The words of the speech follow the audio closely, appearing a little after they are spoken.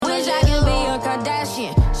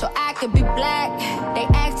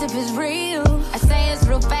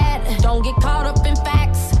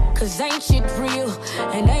ain't shit real,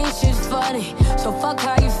 and ain't shit funny, so fuck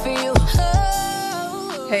how you feel.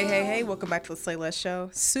 Oh. Hey, welcome back to the Slay Less Show.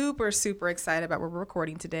 Super excited about what we're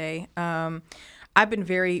recording today. I've been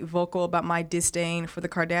very vocal about my disdain for the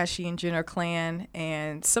Kardashian Jenner clan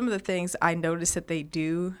and some of the things I notice that they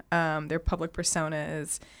do, their public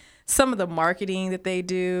personas, some of the marketing that they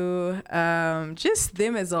do, just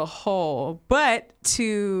them as a whole. But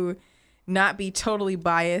to not be totally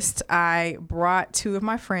biased, I brought two of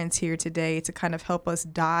my friends here today to kind of help us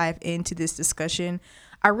dive into this discussion.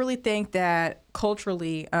 I really think that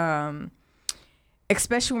culturally,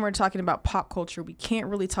 especially when we're talking about pop culture, we can't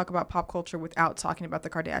really talk about pop culture without talking about the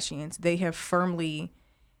Kardashians. They have firmly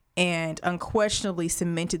and unquestionably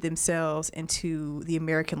cemented themselves into the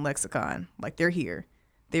American lexicon. Like, they're here.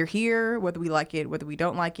 They're here, whether we like it, whether we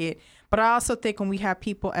don't like it. But I also think when we have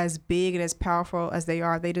people as big and as powerful as they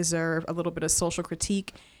are, they deserve a little bit of social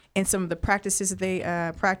critique and some of the practices that they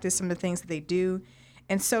practice, some of the things that they do.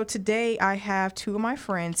 And so today I have two of my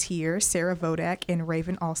friends here, Sarah Vodak and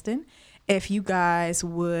Raven Alston. If you guys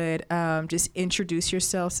would just introduce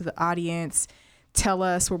yourselves to the audience, tell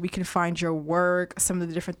us where we can find your work, some of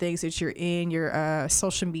the different things that you're in, your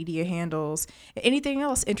social media handles, anything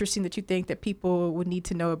else interesting that you think that people would need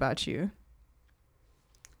to know about you.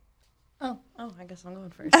 Oh, I guess I'm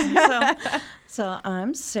going first. So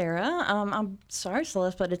I'm Sarah. I'm sorry,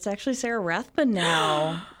 Celeste, but it's actually Sarah Rathbun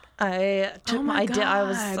now. I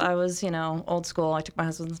was, old school. I took my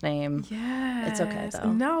husband's name. Yeah. It's okay,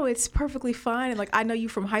 though. No, it's perfectly fine. Like, I know you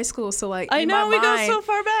from high school, so like, I know, we go so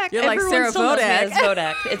far back. You're Everyone like Sarah still knows me Vodak. as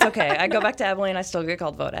Vodak. It's okay. I go back to Abilene, I still get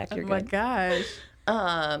called Vodak. You're Oh my good.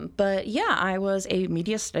 gosh. But yeah, I was a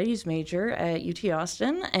media studies major at UT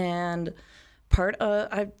Austin, and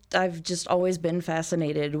I've just always been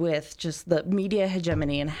fascinated with just the media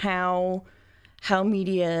hegemony and how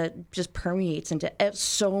media just permeates into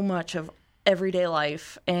so much of everyday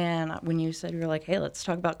life. And when you said, you were like, hey, let's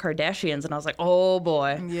talk about Kardashians, and I was like, oh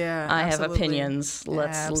boy, Yeah, I absolutely. have opinions.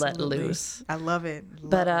 Let's let loose. I love it.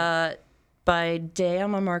 By day,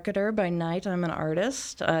 I'm a marketer. By night, I'm an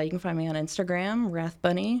artist. You can find me on Instagram,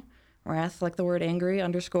 Rathbunny. Wrath, like the word angry,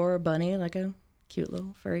 _ bunny, like a cute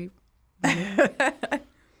little furry bunny.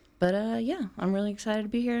 But yeah, I'm really excited to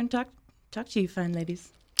be here and talk to you fine ladies.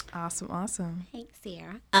 Awesome. Thanks,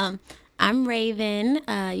 Sarah. I'm Raven.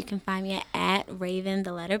 You can find me at Raven,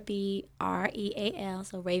 the letter B, REAL.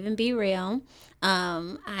 So Raven Be Real.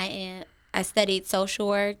 I studied social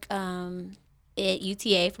work at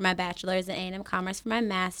UTA for my bachelor's and A&M Commerce for my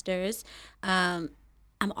master's. I'm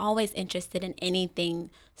always interested in anything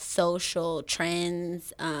social,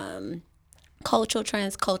 trends, cultural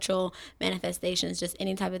trends, cultural manifestations, just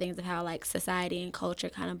any type of things of how like society and culture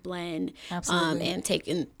kind of blend and take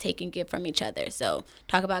and give from each other. So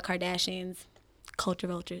talk about Kardashians, culture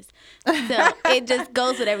vultures. So it just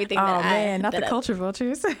goes with everything the culture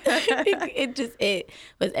vultures. it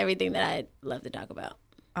was everything that I love to talk about.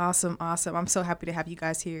 Awesome. I'm so happy to have you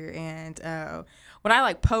guys here. And when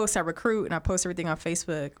I post, I recruit and I post everything on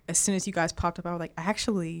Facebook. As soon as you guys popped up, I was like,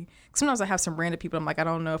 actually, sometimes I have some random people. I'm like, I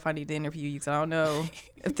don't know if I need to interview you because I don't know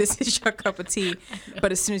if this is your cup of tea.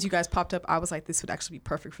 But as soon as you guys popped up, I was like, this would actually be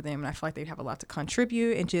perfect for them. And I feel like they'd have a lot to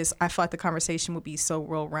contribute. And I feel like the conversation would be so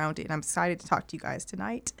well-rounded. And I'm excited to talk to you guys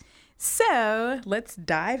tonight. So let's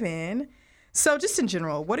dive in. So just in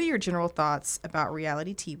general, what are your general thoughts about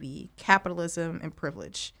reality TV, capitalism, and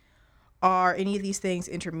privilege? Are any of these things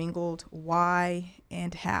intermingled? Why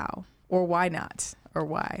and how? Or why not? Or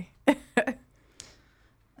why?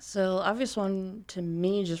 So obvious one to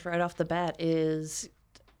me just right off the bat is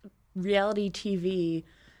reality TV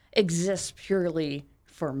exists purely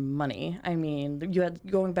for money. I mean, you had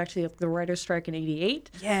going back to the writer's strike in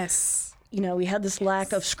 '88. Yes. We had this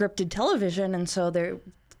lack of scripted television, and so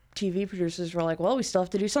TV producers were like, well, we still have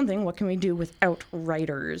to do something. What can we do without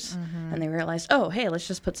writers? Mm-hmm. And they realized, oh, hey, let's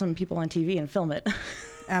just put some people on TV and film it.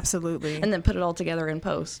 Absolutely. And then put it all together in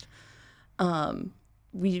post.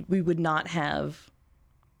 We would not have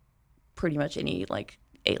pretty much any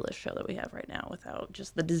A-list show that we have right now without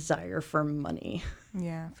just the desire for money.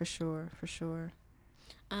 Yeah, for sure.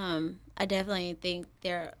 I definitely think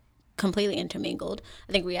they're completely intermingled.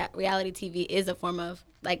 I think reality TV is a form of,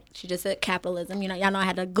 like she just said, capitalism. Y'all know I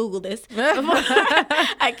had to Google this before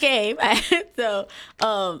I came. So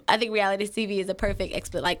I think reality TV is a perfect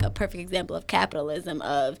example of capitalism,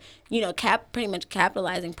 of pretty much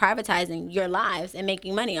capitalizing, privatizing your lives and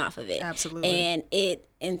making money off of it. Absolutely. And it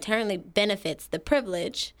internally benefits the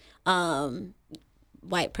privilege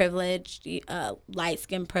white privileged, light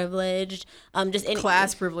skin privilege, just any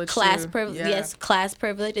Class privilege. class too. privilege. Yeah. Yes, class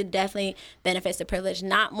privilege. It definitely benefits the privilege,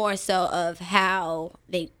 not more so of how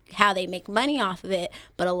they make money off of it,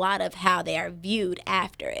 but a lot of how they are viewed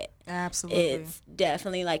after it. Absolutely. It's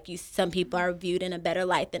definitely like some people are viewed in a better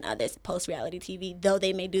light than others post reality TV, though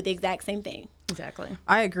they may do the exact same thing. Exactly.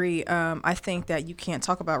 I agree. I think that you can't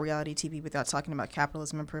talk about reality TV without talking about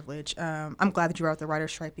capitalism and privilege. I'm glad that you brought up the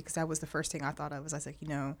writer's strike, because that was the first thing I thought of. Was I was like,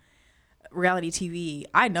 reality TV.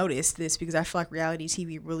 I noticed this because I feel like reality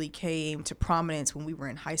TV really came to prominence when we were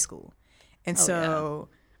in high school, and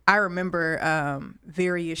I remember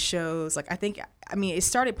various shows. Like it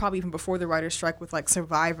started probably even before the writer's strike with like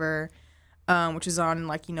Survivor, which was on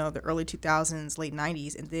like the early 2000s, late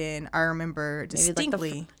 90s, and then I remember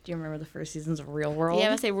distinctly. Do you remember the first seasons of Real World? Yeah, I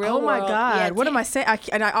would say Real Oh World. my God! Yeah, What am I saying?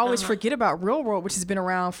 I always forget about Real World, which has been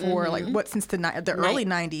around for since the early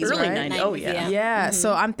 90s, Early right? 90s. Oh yeah. Yeah.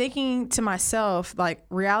 So I'm thinking to myself, like,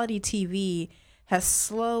 reality TV has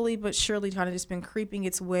slowly but surely kind of just been creeping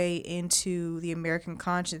its way into the American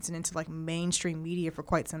conscience and into like mainstream media for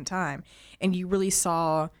quite some time. And you really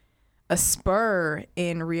saw a spur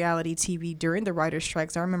in reality TV during the writer's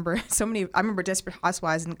strikes. I remember Desperate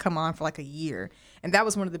Housewives didn't come on for like a year, and that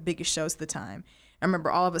was one of the biggest shows at the time. I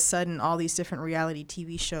remember all of a sudden all these different reality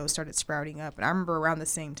TV shows started sprouting up, and I remember around the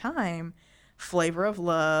same time, Flavor of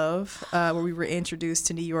Love, where we were introduced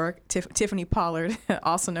to New York, Tiffany Pollard,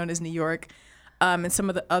 also known as New York, and some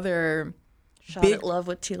of the other Shot at Love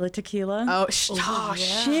with Tila Tequila.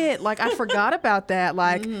 Shit! Like, I forgot about that.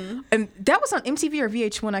 Like, and that was on MTV or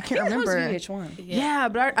VH1. I can't remember. It was VH1. Yeah,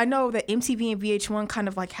 but I know that MTV and VH1 kind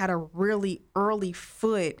of like had a really early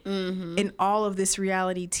foot in all of this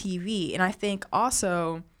reality TV, and I think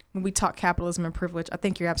also when we talk capitalism and privilege, I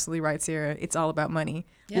think you're absolutely right, Sarah. It's all about money.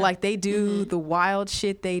 Yeah. Like, they do the wild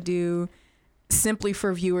shit they do simply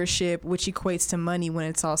for viewership, which equates to money when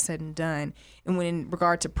it's all said and done. And when in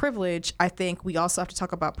regard to privilege, I think we also have to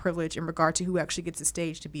talk about privilege in regard to who actually gets a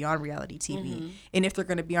stage to be on reality TV. And if they're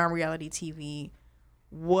going to be on reality TV,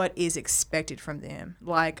 what is expected from them?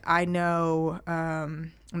 Like, I know,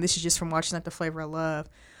 and this is just from watching like The Flavor of Love,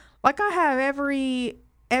 like, I have every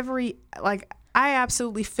like, I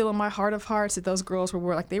absolutely feel in my heart of hearts that those girls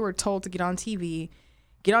they were told to get on TV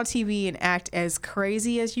and act as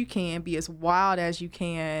crazy as you can, be as wild as you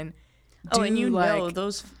can.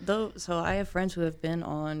 Those. So I have friends who have been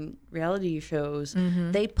on reality shows.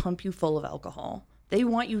 They pump you full of alcohol. They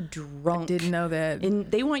want you drunk. I didn't know that. And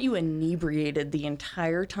they want you inebriated the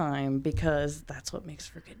entire time because that's what makes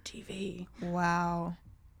for good TV. Wow,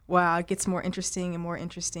 it gets more interesting and more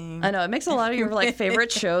interesting. I know, it makes a lot of your like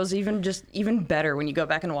favorite shows even better when you go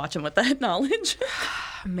back and watch them with that knowledge.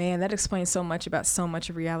 Man, that explains so much about so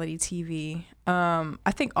much of reality TV.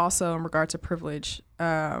 I think also in regard to privilege,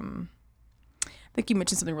 I think you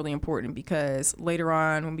mentioned something really important, because later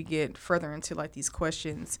on when we get further into like these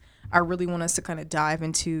questions, I really want us to kind of dive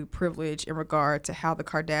into privilege in regard to how the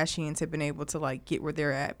Kardashians have been able to like get where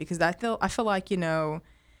they're at, because I feel like,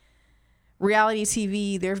 reality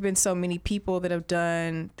TV, there have been so many people that have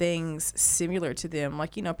done things similar to them.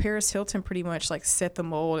 Like, Paris Hilton pretty much like set the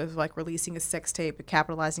mold of like releasing a sex tape and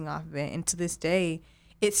capitalizing off of it. And to this day,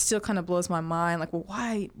 it still kind of blows my mind. Like, well,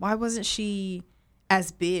 why wasn't she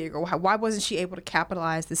as big, or why wasn't she able to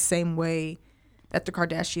capitalize the same way that the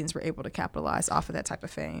Kardashians were able to capitalize off of that type of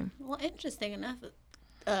fame? Well, interesting enough,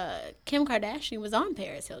 Kim Kardashian was on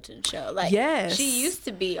Paris Hilton's show. Like, yes, she used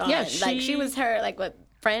to be on. Yeah, she was her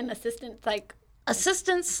friend, assistant,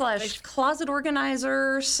 / closet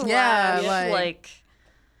organizer /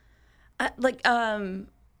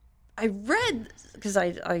 I read, because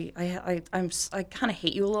I kind of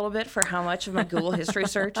hate you a little bit for how much of my Google history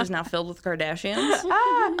search is now filled with Kardashians.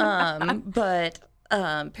 But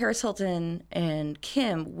Paris Hilton and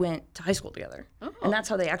Kim went to high school together, and that's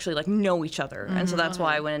how they actually know each other. And so that's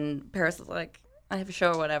why when Paris was like, I have a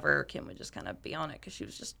show or whatever, Kim would just kind of be on it because she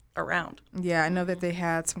was just around. Yeah, I know that they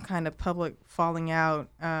had some kind of public falling out.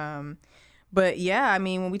 But yeah, I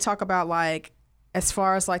mean, when we talk about as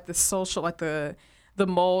far as the social, the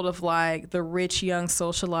mold of the rich young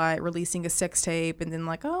socialite releasing a sex tape and then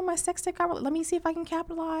oh, my sex tape, let me see if I can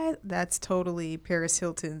capitalize. That's totally Paris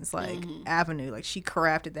Hilton's avenue. She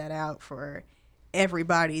crafted that out for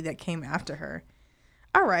everybody that came after her.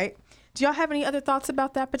 All right. Do y'all have any other thoughts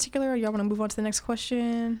about that particular, or y'all want to move on to the next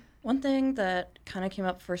question? One thing that kind of came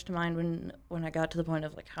up first to mind when I got to the point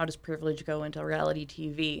of how does privilege go into reality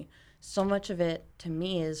TV, so much of it to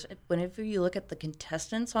me is whenever you look at the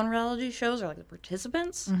contestants on reality shows or the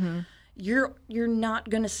participants, you're not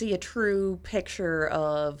going to see a true picture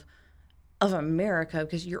of of America,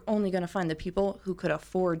 because you're only going to find the people who could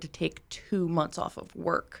afford to take 2 months off of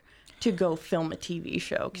work to go film a TV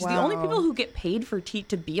show. Because the only people who get paid for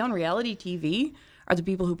to be on reality TV are the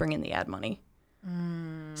people who bring in the ad money.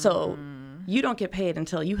 So you don't get paid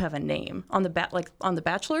until you have a name. On The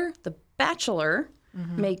Bachelor, The Bachelor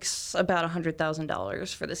makes about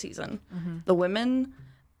 $100,000 for the season. The women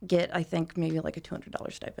get, I think, maybe like a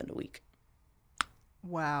 $200 stipend a week.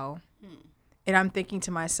 Wow. And I'm thinking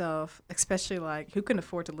to myself, especially like, who can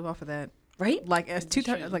afford to live off of that? Right? Like,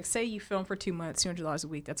 like say you film for 2 months, $200 a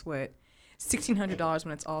week. That's what, $1,600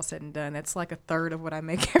 when it's all said and done. That's like a third of what I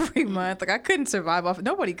make every month. Like, I couldn't survive off.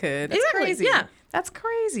 Nobody could. That's Exactly. crazy. Yeah. That's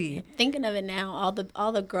crazy. Thinking of it now,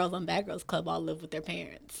 all the girls on Bad Girls Club all live with their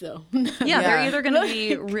parents. So Yeah, they're either going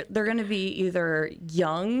to be either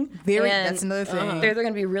young. That's another thing. They're either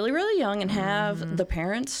going to be really, really young and have the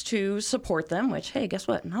parents to support them, which, hey, guess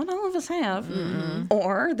what? Not all of us have.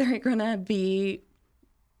 Or they're going to be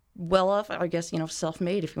well off, I guess,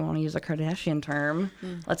 self-made, if you want to use a Kardashian term.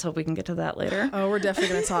 Let's hope we can get to that later. Oh, we're definitely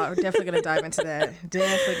going to talk. We're definitely going to dive into that.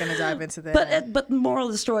 Definitely going to dive into that. But the moral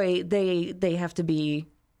of the story, they have to be,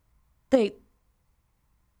 they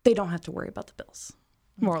don't have to worry about the bills.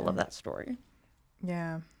 Moral of that story.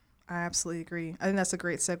 Yeah, I absolutely agree. I think that's a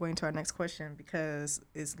great segue into our next question, because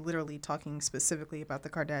it's literally talking specifically about the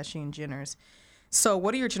Kardashian Jenners. So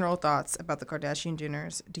what are your general thoughts about the Kardashian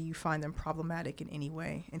Jenners? Do you find them problematic in any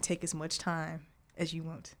way? And take as much time as you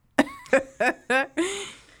want.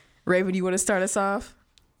 Raven, you want to start us off?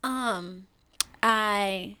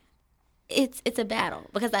 It's a battle,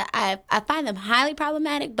 because I find them highly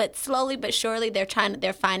problematic, but slowly but surely they're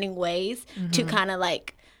finding ways to kind of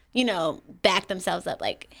like, back themselves up,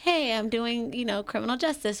 like, hey, I'm doing, criminal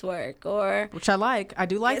justice work, or which I like. I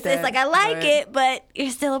do like that. It's like, I like it, but you're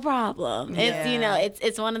still a problem. Yeah.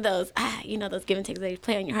 It's one of those, those give and takes that you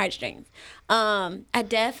play on your heartstrings. I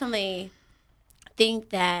definitely think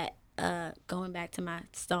that, going back to my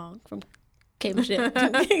song from Cable Ship,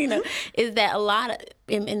 is that a lot of,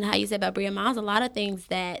 and how you said about Bria Miles, a lot of things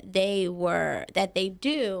that they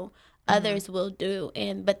do, others will do,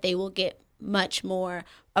 but they will get much more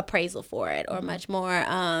appraisal for it, or much more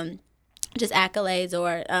just accolades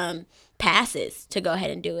or passes to go ahead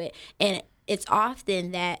and do it. And it's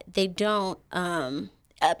often that they don't,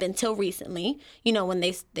 up until recently, when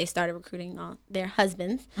they started recruiting all their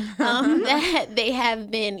husbands, that they have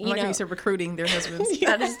been, I like how you said recruiting their husbands.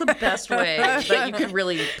 That is the best way that you could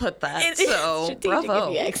really put that. So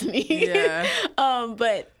bravo. If you ask me. Yeah.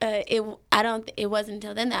 But it wasn't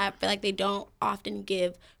until then that I feel like they don't often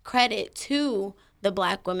give credit to the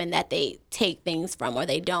Black women that they take things from, or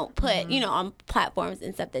they don't put, on platforms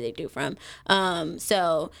and stuff that they do from.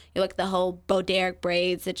 So like the whole Bo Derek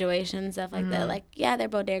braid situation, stuff like that. Like, yeah, they're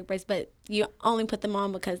Bo Derek braids, but you only put them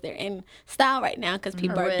on because they're in style right now, because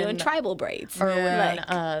people are doing tribal braids. Or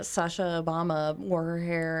when Sasha Obama wore her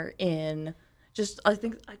hair in I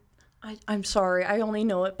think... I'm sorry, I only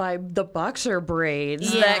know it by the boxer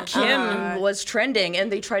braids that Kim was trending,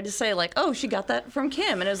 and they tried to say, like, oh, she got that from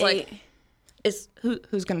Kim, and it was like,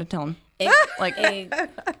 who's going to tell him? Like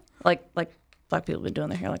Black people have been doing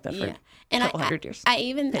their hair like that for a couple hundred years. I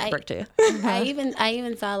even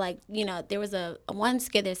saw, like, there was a one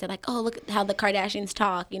skit that said, like, oh, look at how the Kardashians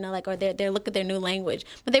talk, like, or they look at their new language,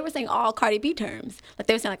 but they were saying all Cardi B terms, like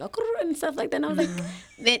they were saying, like, oh, and stuff like that. And I was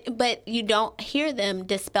like, but you don't hear them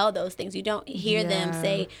dispel those things. You don't hear them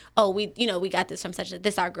say, oh, we got this from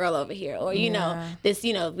this our girl over here, or this,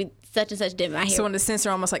 we such and such did. So in a sense,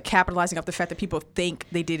 they're almost like capitalizing off the fact that people think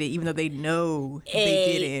they did it, even though they know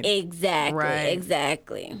they didn't. Exactly. Right.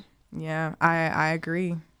 Exactly. Yeah, I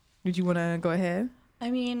agree. Did you want to go ahead? I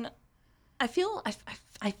mean, I feel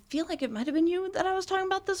like it might have been you that I was talking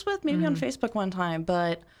about this with, maybe on Facebook one time,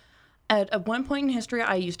 but at one point in history,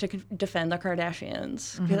 I used to defend the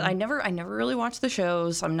Kardashians, because I never really watched the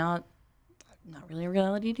shows. I'm not really a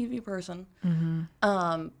reality TV person.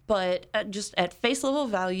 But just at face level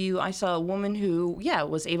value, I saw a woman who,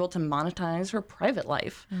 was able to monetize her private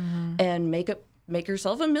life and make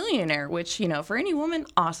herself a millionaire, which, for any woman,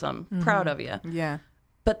 awesome. Proud of you. Yeah.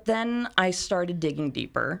 But then I started digging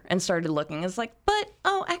deeper and started looking. It's like,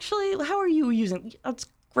 actually, how are you using? It's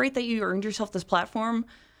great that you earned yourself this platform,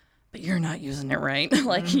 but you're not using it right.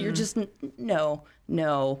 Like, you're just, no.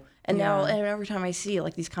 And now, and every time I see,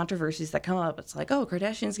 like, these controversies that come up, it's like, oh,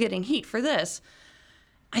 Kardashian's getting heat for this.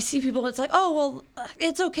 I see people, it's like, oh, well,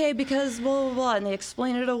 it's okay because blah, blah, blah, and they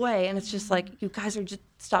explain it away. And it's just like, you guys are just,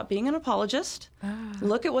 stop being an apologist.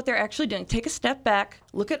 Look at what they're actually doing. Take a step back.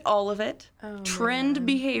 Look at all of it. Trend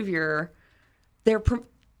behavior.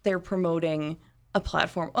 They're promoting a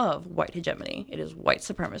platform of white hegemony. It is white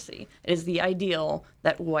supremacy. It is the ideal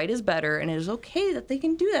that white is better, and it is okay that they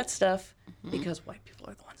can do that stuff because white people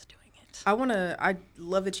are the ones doing it. I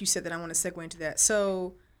love that you said that. I want to segue into that.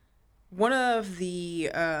 So one of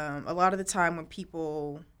the, a lot of the time when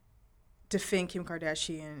people defend Kim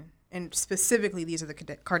Kardashian, and specifically these are the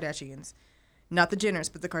Kardashians, not the Jenners,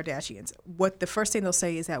 but the Kardashians, what the first thing they'll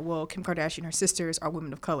say is that, well, Kim Kardashian and her sisters are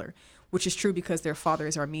women of color, which is true because their father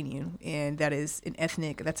is Armenian, and that is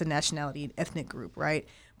that's a nationality, an ethnic group, right?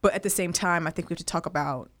 But at the same time, I think we have to talk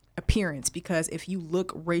about appearance, because if you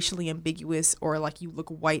look racially ambiguous or like you look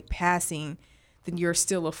white passing, then you're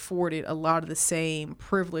still afforded a lot of the same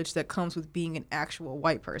privilege that comes with being an actual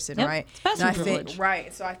white person, right? It's passing privilege.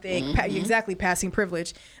 Right. So I think, exactly, passing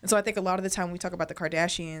privilege. And so I think a lot of the time when we talk about the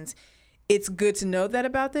Kardashians, it's good to know that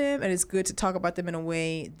about them, and it's good to talk about them in a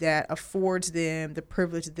way that affords them the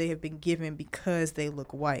privilege that they have been given because they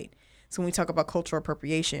look white. So when we talk about cultural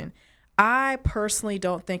appropriation, I personally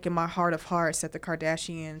don't think in my heart of hearts that the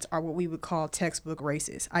Kardashians are what we would call textbook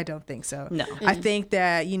racist. I don't think so. No. I think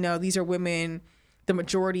that, these are women, the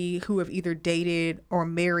majority, who have either dated or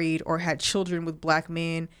married or had children with black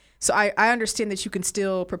men. So I understand that you can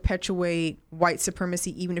still perpetuate white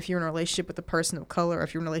supremacy even if you're in a relationship with a person of color or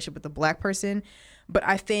if you're in a relationship with a black person. But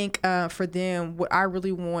I think for them, what I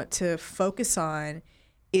really want to focus on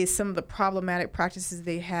is some of the problematic practices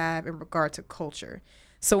they have in regard to culture.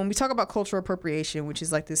 So when we talk about cultural appropriation, which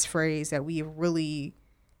is like this phrase that we have really,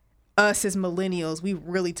 us as millennials, we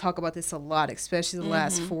really talk about this a lot, especially the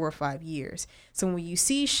last 4 or 5 years. So when you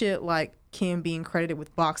see shit like Kim being credited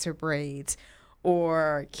with boxer braids,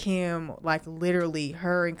 or Kim, like literally,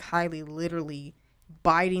 her and Kylie literally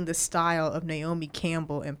biting the style of Naomi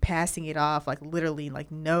Campbell and passing it off, like literally,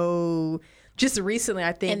 like no. Just recently,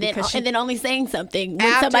 I think, and then only saying something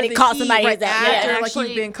when somebody calls somebody out. After, like,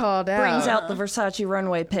 you've been called out. Brings out the Versace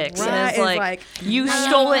runway pics. Right. And it's like, you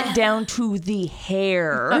stole it down to the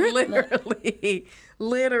hair.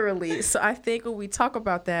 Literally. So I think when we talk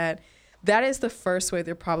about that, that is the first way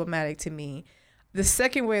they're problematic to me. The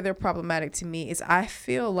second way they're problematic to me is I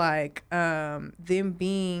feel like them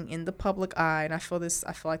being in the public eye, and I feel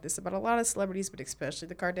like this about a lot of celebrities, but especially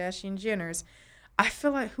the Kardashian Jenners. I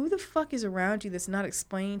feel like who the fuck is around you that's not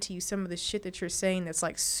explaining to you some of the shit that you're saying that's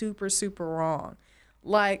like super, super wrong.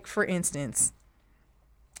 Like, for instance,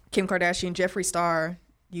 Kim Kardashian, Jeffree Star,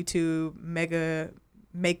 YouTube, mega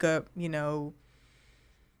makeup,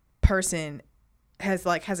 person, has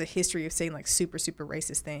a history of saying like super, super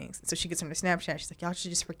racist things. So she gets on the Snapchat. She's like, y'all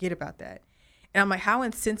should just forget about that. And I'm like, how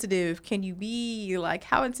insensitive can you be? Like,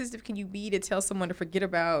 how insensitive can you be to tell someone to forget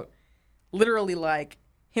about literally like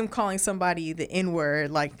him calling somebody the N-word,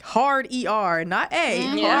 like hard ER, not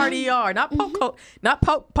hard ER, not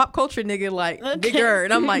pop culture nigga, like nigger.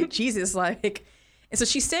 And I'm like, Jesus, like, and so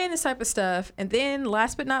she's saying this type of stuff. And then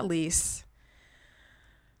last but not least,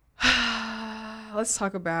 let's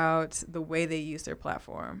talk about the way they use their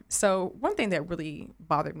platform. So one thing that really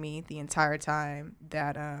bothered me the entire time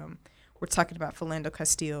that we're talking about Philando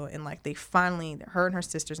Castile, and like they finally, her and her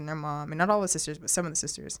sisters and their mom, and not all the sisters, but some of the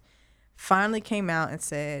sisters, finally came out and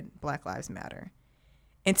said Black Lives Matter.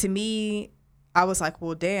 And to me, I was like,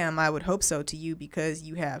 well, damn, I would hope so to you, because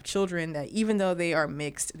you have children that even though they are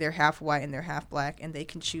mixed, they're half white and they're half black, and they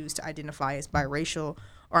can choose to identify as biracial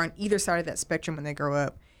or on either side of that spectrum when they grow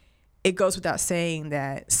up. It goes without saying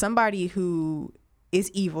that somebody who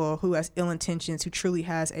is evil, who has ill intentions, who truly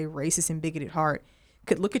has a racist and bigoted heart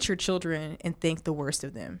could look at your children and think the worst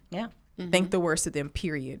of them. Yeah. Think the worst of them,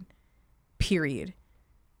 period.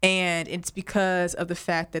 And it's because of the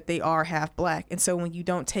fact that they are half black. And so when you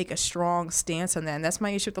don't take a strong stance on that, and that's my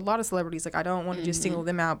issue with a lot of celebrities, like I don't want to just single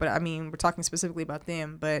them out, but I mean, we're talking specifically about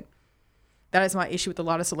them, but that is my issue with a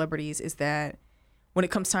lot of celebrities, is that when it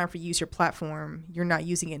comes time for you to use your platform, you're not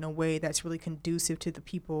using it in a way that's really conducive to the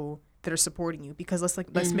people that are supporting you. Because let's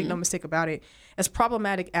make no mistake about it, as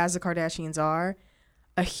problematic as the Kardashians are,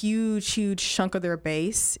 a huge chunk of their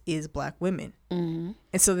base is black women. And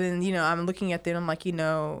so then, I'm looking at them, I'm like, in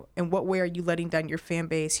what way are you letting down your fan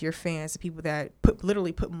base, your fans, the people that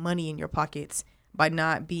literally put money in your pockets by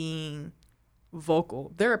not being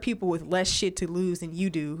vocal? There are people with less shit to lose than you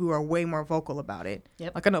do who are way more vocal about it.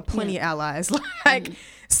 Yep. Like I know plenty of allies. Like,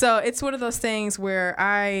 so it's one of those things where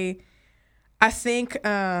I think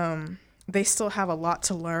they still have a lot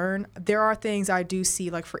to learn. There are things I do see,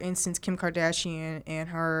 like for instance, Kim Kardashian and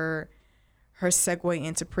her segue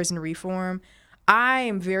into prison reform. I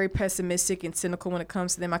am very pessimistic and cynical when it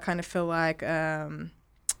comes to them. I kind of feel like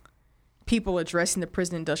people addressing the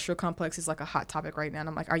prison industrial complex is like a hot topic right now. And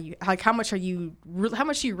I'm like, how much do you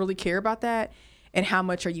really care about that? and how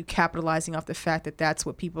much are you capitalizing off the fact that that's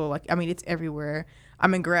what people like. I mean, it's everywhere.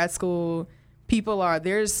 I'm in grad school. People are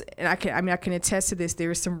and I can attest to this.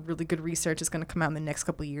 There's some really good research that's going to come out in the next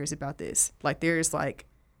couple of years about this. Like there's like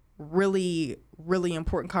really, really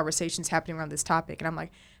important conversations happening around this topic. And I'm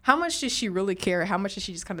like, how much does she really care? How much is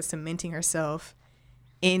she just kind of cementing herself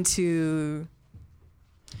into,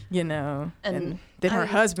 and then her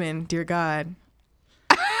husband, dear God,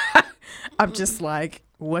 I'm just like,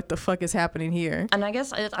 what the fuck is happening here? And I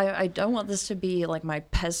guess I don't want this to be like my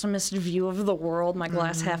pessimist view of the world, my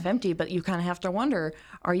glass half empty, but you kind of have to wonder,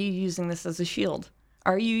 are you using this as a shield?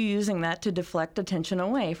 Are you using that to deflect attention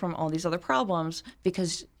away from all these other problems?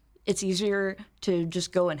 Because it's easier to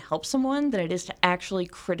just go and help someone than it is to actually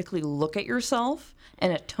critically look at yourself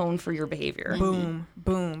and atone for your behavior. Boom,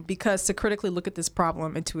 boom. Because to critically look at this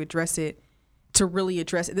problem and to address it, to really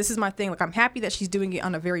address it. This is my thing. Like, I'm happy that she's doing it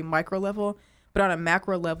on a very micro level, but on a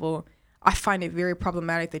macro level, I find it very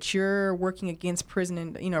problematic that you're working against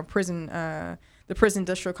the prison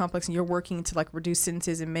industrial complex, and you're working to like reduce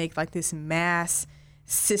sentences and make like this mass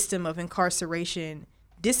system of incarceration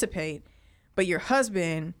dissipate. But your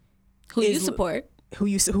husband, who you support,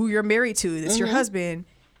 who you're married to, that's your husband,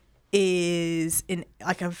 is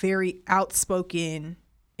like a very outspoken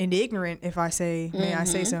and ignorant, if I say, may I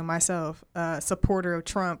say so myself, supporter of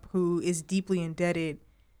Trump, who is deeply indebted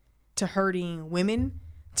to hurting women,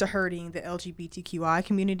 to hurting the LGBTQI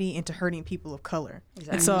community, and to hurting people of color.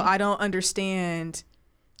 Exactly. And so I don't understand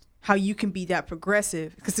how you can be that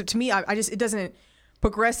progressive, because to me,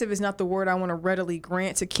 progressive is not the word I want to readily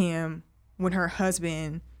grant to Kim when her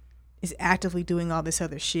husband is actively doing all this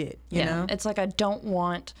other shit, you know? It's like, I don't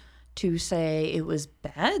want to say it was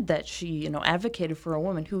bad that she, advocated for a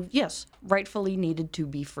woman who, yes, rightfully needed to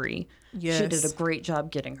be free. Yes. She did a great job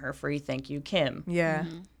getting her free. Thank you, Kim. Yeah.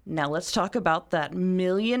 Now let's talk about that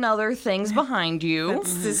million other things behind you. That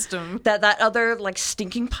system. That other, like,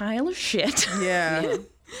 stinking pile of shit. Yeah.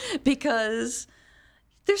 Because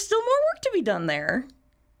there's still more work to be done there.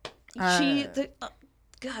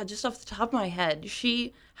 God, just off the top of my head,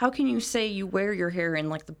 how can you say you wear your hair in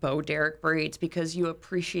like the Bo Derek braids because you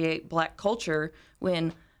appreciate Black culture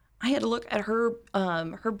when I had to look at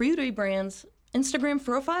her beauty brand's Instagram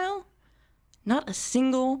profile? Not a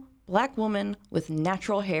single Black woman with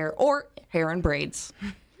natural hair or hair in braids.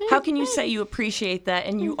 How can you say you appreciate that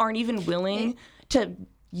and you aren't even willing to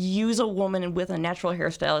use a woman with a natural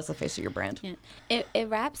hairstyle as the face of your brand? Yeah. It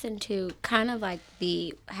wraps into kind of like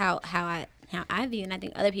how I view, and I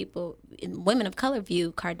think other people, women of color,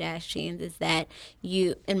 view Kardashians, is that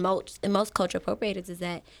you, in most cultural appropriators, is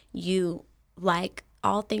that you like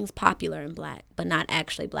all things popular and Black, but not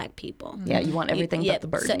actually Black people. Yeah, you want everything but the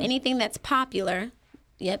burden. So anything that's popular,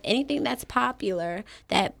 anything that's popular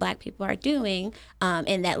that Black people are doing,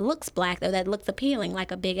 and that looks Black, though, that looks appealing,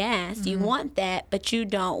 like a big ass, you want that, but you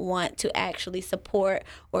don't want to actually support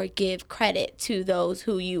or give credit to those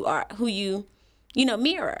who you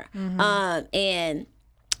mirror. And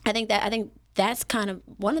I think that's kind of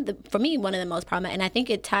one of the most problematic, and I think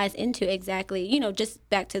it ties into exactly, just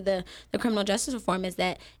back to the criminal justice reform, is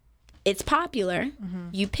that it's popular,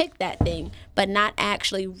 you pick that thing, but not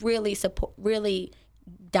actually really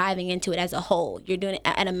diving into it as a whole. You're doing it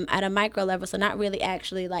at a micro level, so not really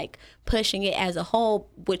actually like pushing it as a whole,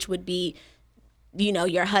 which would be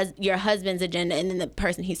your husband's agenda and then the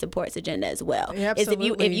person he supports agenda as well. Yeah,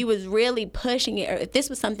 absolutely. If you was really pushing it, or if this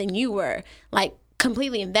was something you were like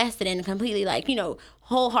completely invested in, completely like,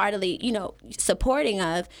 wholeheartedly, supporting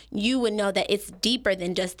of, you would know that it's deeper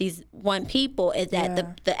than just these one people, is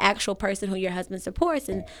that the actual person who your husband supports,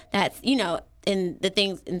 and that's, in the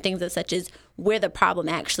things of such as where the problem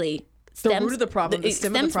actually stems, the root of the problem, the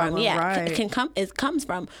stem of the problem, it comes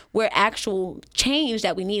from where actual change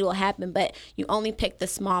that we need will happen. But you only pick the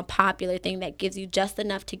small popular thing that gives you just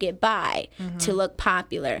enough to get by, to look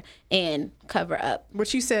popular and cover up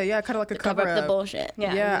what you said. Yeah, kind of like a cover up the bullshit.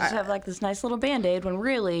 Yeah, you just have like this nice little Band-Aid when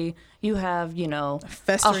really you have, a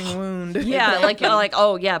festering wound. Yeah, like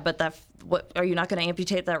oh yeah, but what, are you not going to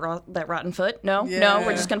amputate that rotten foot? No,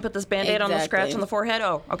 we're just going to put this Band-Aid on the scratch on the forehead.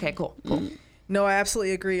 Oh, okay, cool. No, I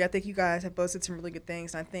absolutely agree. I think you guys have both said some really good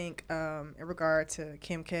things. And I think in regard to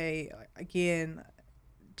Kim K, again,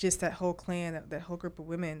 just that whole clan, that whole group of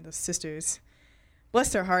women, those sisters,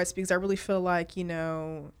 bless their hearts, because I really feel like,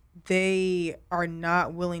 they are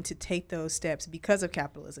not willing to take those steps because of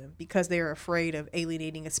capitalism, because they are afraid of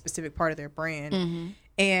alienating a specific part of their brand.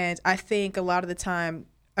 And I think a lot of the time,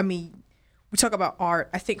 we talk about art,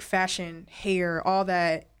 I think fashion, hair, all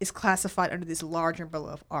that is classified under this large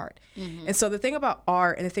umbrella of art. And so the thing about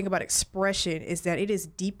art and the thing about expression is that it is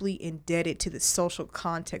deeply indebted to the social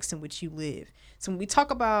context in which you live. So when we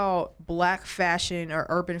talk about Black fashion or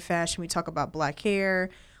urban fashion, we talk about Black hair,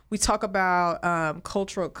 we talk about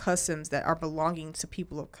cultural customs that are belonging to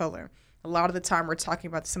people of color. A lot of the time we're talking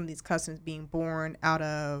about some of these customs being born out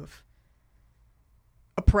of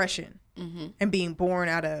oppression. And being born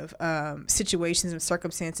out of situations and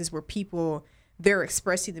circumstances where people, they're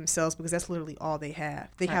expressing themselves because that's literally all they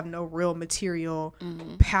have. They have no real material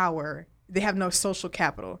power. They have no social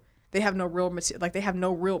capital. They have no real they have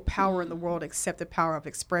no real power in the world except the power of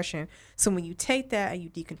expression. So when you take that and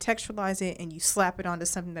you decontextualize it and you slap it onto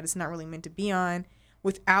something that it's not really meant to be on,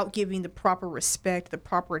 without giving the proper respect, the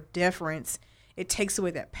proper deference, it takes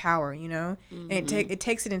away that power, you know? And it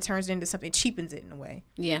takes it and turns it into something, it cheapens it in a way.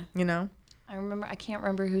 Yeah. You know? I can't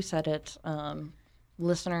remember who said it.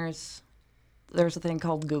 Listeners, there's a thing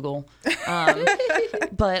called Google.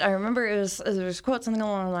 But I remember there was a quote, something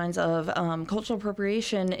along the lines of cultural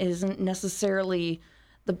appropriation isn't necessarily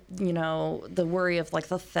the worry of like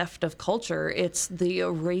the theft of culture. It's the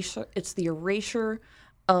erasure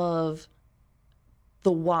of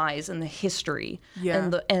the whys and the history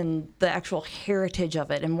and the actual heritage of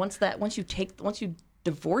it. And once you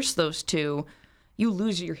divorce those two, you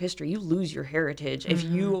lose your history, you lose your heritage if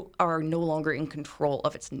you are no longer in control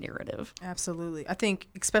of its narrative. Absolutely. I think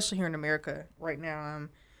especially here in America right now,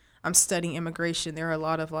 I'm studying immigration. There are a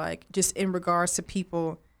lot of like, just in regards to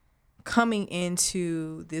people coming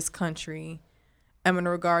into this country, in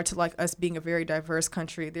regard to like us being a very diverse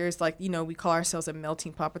country, there's like, we call ourselves a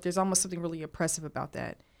melting pot, but there's almost something really oppressive about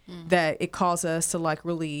that, that it calls us to like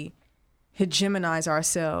really hegemonize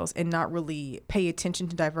ourselves and not really pay attention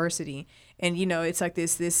to diversity. And, it's like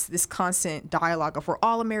this constant dialogue of we're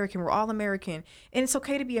all American. And it's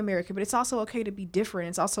okay to be American, but it's also okay to be different.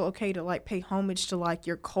 It's also okay to like pay homage to like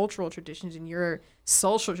your cultural traditions and your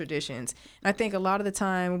social traditions. And I think a lot of the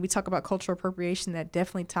time when we talk about cultural appropriation, that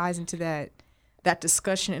definitely ties into that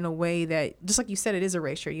discussion in a way that, just like you said, it is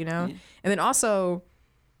erasure, And then also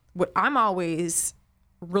what I'm always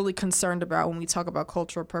really concerned about when we talk about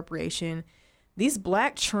cultural appropriation, these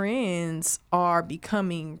Black trends are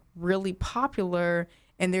becoming really popular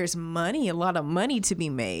and there's money, a lot of money to be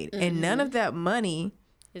made. And none of that money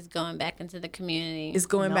is going back into the community.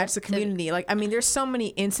 Back to the community. Like, I mean, there's so many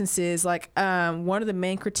instances, like one of the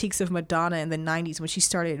main critiques of Madonna in the 90s when she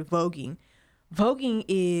started voguing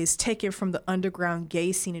is taken from the underground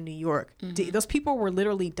gay scene in New York. Those people were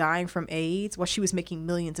literally dying from AIDS while she was making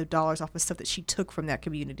millions of dollars off of stuff that she took from that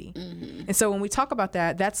community. And so when we talk about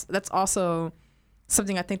that, that's also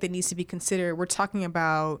something I think that needs to be considered. We're talking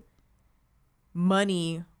about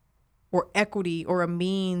money or equity or a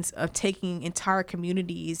means of taking entire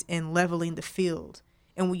communities and leveling the field.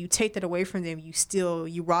 And when you take that away from them,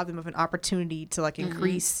 you rob them of an opportunity to like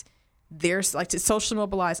increase their, like to socially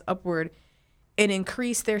mobilize upward and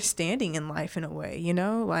increase their standing in life in a way,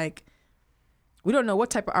 like we don't know what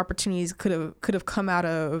type of opportunities could have come out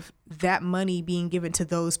of that money being given to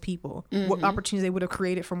those people. What opportunities they would have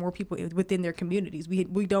created for more people within their communities.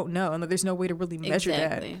 We don't know, and there's no way to really measure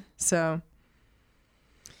that. So,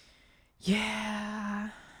 yeah,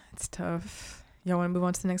 it's tough. Y'all want to move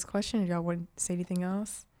on to the next question? Or y'all want to say anything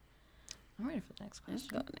else? I'm ready for the next question.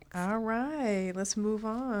 Let's go next. All right, let's move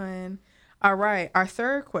on. All right, our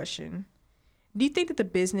third question. Do you think that the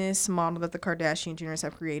business model that the Kardashian Jenners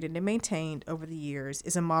have created and maintained over the years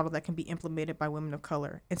is a model that can be implemented by women of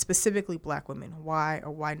color, and specifically Black women? Why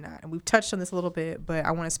or why not? And we've touched on this a little bit, but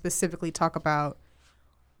I want to specifically talk about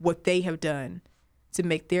what they have done to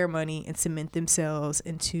make their money and cement themselves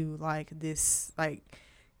into like this. Like,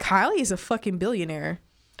 Kylie is a fucking billionaire.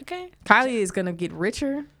 Okay. Kylie is going to get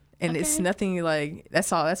richer. And it's nothing like,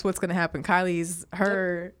 that's all. That's what's going to happen. Kylie's,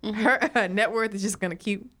 her net worth is just going to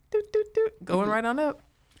keep going right on up.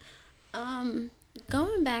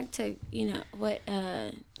 Going back to, what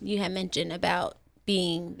you had mentioned about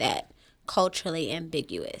being that culturally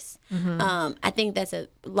ambiguous. I think that's a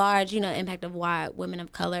large, impact of why women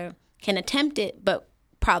of color can attempt it, but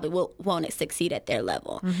probably won't succeed at their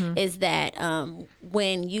level. Is that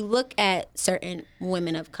when you look at certain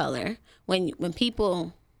women of color, when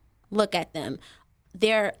people look at them,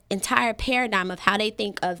 their entire paradigm of how they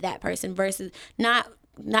think of that person versus not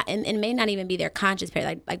and may not even be their conscious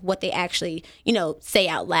paradigm, like what they actually say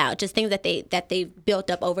out loud, just things that they've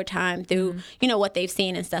built up over time through what they've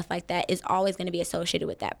seen and stuff like that, is always going to be associated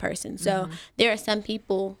with that person. So there are some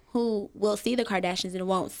people who will see the Kardashians and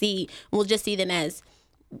will just see them as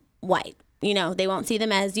white. They won't see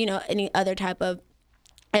them as any other type of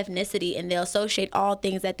ethnicity, and they'll associate all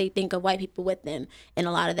things that they think of white people with them, and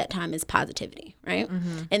a lot of that time is positivity, right?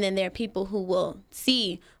 And then there are people who will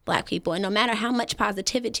see black people, and no matter how much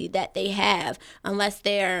positivity that they have, unless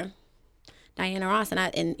they're Diana Ross,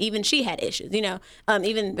 and even she had issues,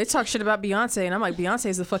 even They talk shit about Beyonce, and I'm like,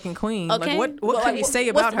 Beyonce's the fucking queen. okay, Like, what can you say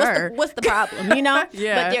about her? What's the problem,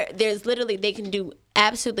 Yeah. But there's literally, they can do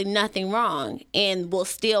absolutely nothing wrong and will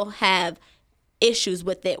still have issues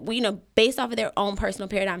with it. Based off of their own personal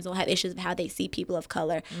paradigms, will have issues of how they see people of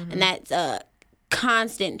color, and that's a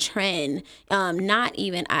constant trend. Not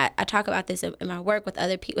even I talk about this in my work with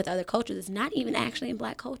other cultures. It's not even actually in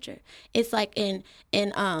black culture. It's like in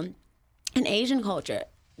Asian culture.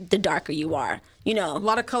 The darker you are, A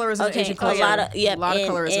lot of colorism in Asian culture. A lot of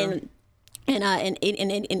colorism. In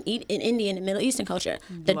Indian and Middle Eastern culture,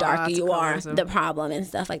 the darker you are, the problem and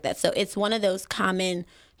stuff like that. So it's one of those common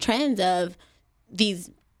trends of these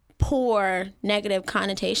poor negative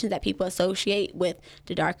connotations that people associate with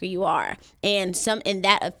the darker you are, and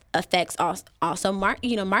that affects also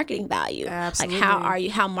marketing value. Absolutely.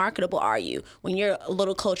 Like how marketable are you? When you're a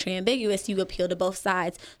little culturally ambiguous, you appeal to both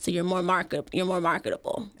sides, so you're more marketable.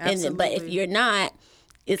 Absolutely. But if you're not,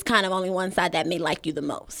 it's kind of only one side that may like you the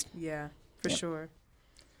most. Yeah, for sure.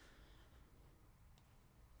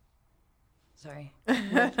 Sorry,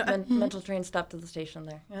 mental train stopped at the station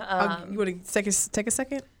there. You want to take a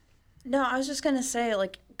second? No, I was just gonna say,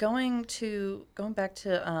 like, going back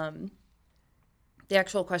to the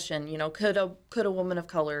actual question. Could a woman of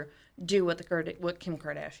color do what Kim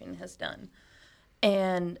Kardashian has done?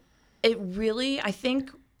 And it really, I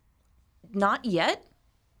think, not yet,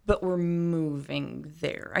 but we're moving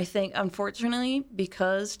there. I think, unfortunately,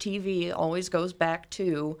 because TV always goes back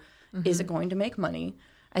to, is it going to make money?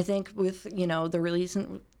 I think with,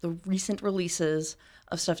 the recent releases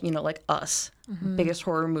of stuff, like Us, biggest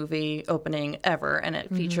horror movie opening ever, and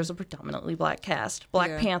it features a predominantly black cast.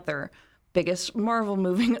 Black Panther, biggest Marvel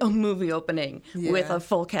movie opening with a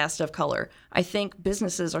full cast of color. I think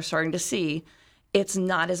businesses are starting to see it's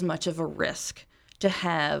not as much of a risk to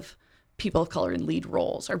have people of color in lead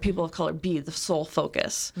roles or people of color be the sole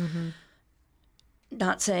focus.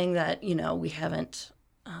 Not saying that, we haven't...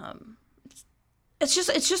 It's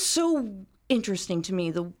just so interesting to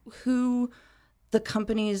me who the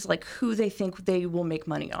companies, like, who they think they will make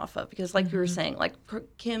money off of, because like you were saying, like,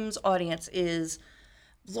 Kim's audience is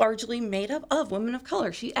largely made up of women of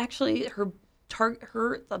color. She actually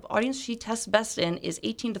the audience she tests best in is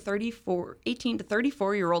 18 to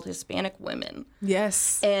 34-year-old Hispanic women.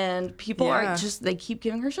 Yes. And people are they keep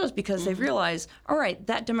giving her shows because they've realized, all right,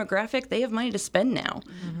 that demographic, they have money to spend now,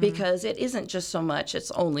 because it isn't just so much,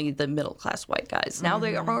 it's only the middle class white guys. Now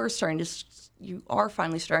you are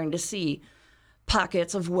finally starting to see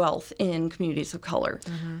pockets of wealth in communities of color.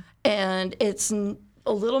 And it's a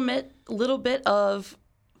little bit of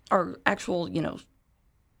our actual,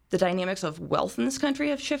 the dynamics of wealth in this country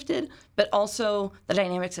have shifted, but also the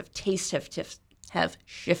dynamics of taste have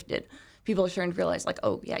shifted. People are starting to realize, like,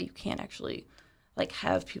 oh yeah, you can't actually, like,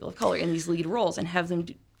 have people of color in these lead roles and have them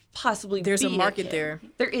possibly. There's a market there.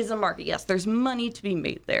 There is a market. Yes, there's money to be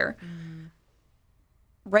made there.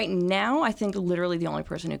 Right now, I think literally the only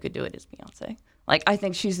person who could do it is Beyonce. Like, I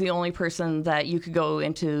think she's the only person that you could go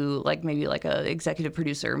into, like, maybe like a executive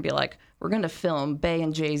producer and be like, we're going to film Bey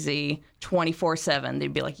and Jay-Z 24/7.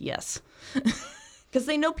 They'd be like, yes. Because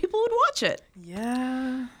they know people would watch it.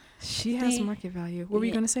 Yeah. She has market value. What were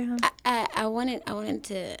you going to say, hon? I wanted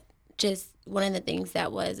to just, one of the things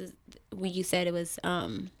that was, when you said it was,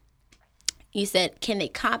 you said, can they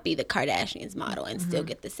copy the Kardashians model and still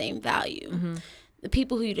get the same value? The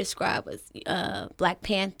people who you described was Black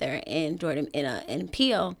Panther and Jordan and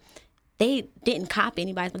Peele. They didn't copy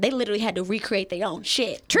anybody's, but they literally had to recreate their own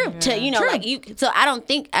shit. True. So I don't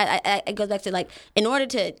think it goes back to, like, in order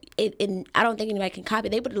to, I don't think anybody can copy.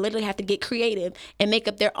 They would literally have to get creative and make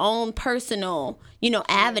up their own personal,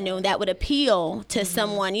 avenue that would appeal to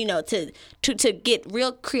someone, to get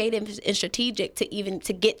real creative and strategic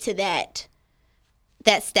to get to that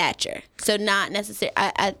stature. So not necessarily.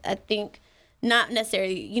 I think. Not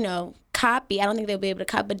necessarily, copy. I don't think they'll be able to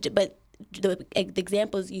copy, but the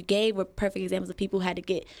examples you gave were perfect examples of people who had to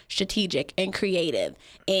get strategic and creative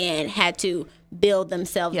and had to build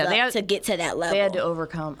themselves up to get to that level. They had to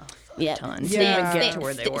overcome a ton to even get to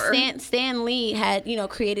where they were. Stan Lee had,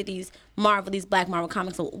 created these Black Marvel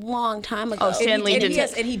comics a long time ago. Oh, Stan Lee did.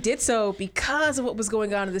 Yes, and he did so because of what was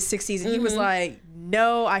going on in the 60s. And he was like,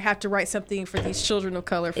 no, I have to write something for these children of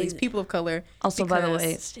color, for these people of color. Also, by the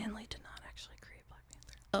way, Stan Lee did not actually create Black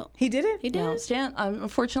Panther. Oh, he did it? He did. No,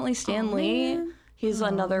 unfortunately, Stan Lee, He's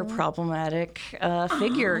another problematic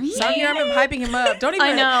figure. Sorry, I'm hyping him up. Don't even.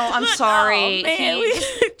 I know. I'm sorry. Oh, man.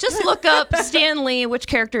 Just look up Stan Lee. Which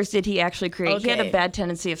characters did he actually create? He had a Okay. bad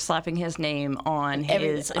tendency of slapping his name on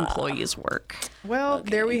his employees' work. Well,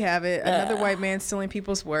 there we have it. Another white man stealing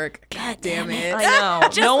people's work. God damn it. I know.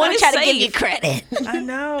 No one is trying to safe. give you credit. I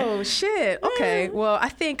know. Shit. Okay. Well, I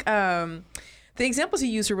think the examples you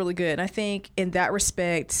used are really good. And I think in that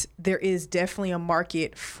respect, there is definitely a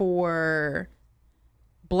market for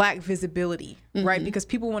Black visibility, right? Because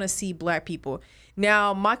people want to see Black people.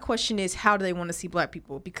 Now, my question is, how do they want to see Black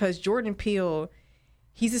people? Because Jordan Peele,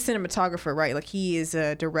 he's a cinematographer, right? Like, he is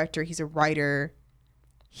a director. He's a writer.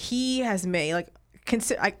 He has made, like,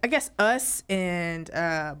 I guess Us and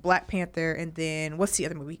Black Panther, and then what's the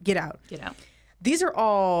other movie? Get Out. Get Out. These are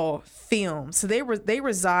all films, so they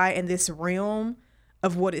reside in this realm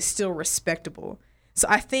of what is still respectable. So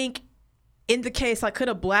I think in the case, like, could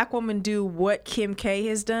a Black woman do what Kim K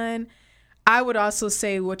has done? I would also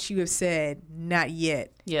say what you have said, not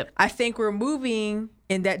yet. Yep. I think we're moving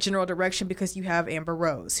in that general direction because you have Amber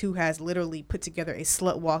Rose, who has literally put together a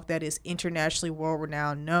slut walk that is internationally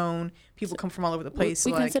world-renowned, known. People come from all over the place.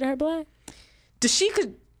 We like, consider her Black? Do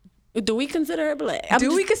we consider her Black?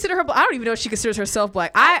 We consider her Black? I don't even know if she considers herself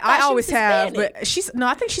Black. I she always was have, Hispanic. but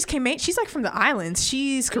I think she's like from the islands.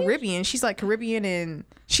 She's Caribbean. She's like Caribbean and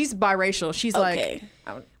she's biracial. She's Okay.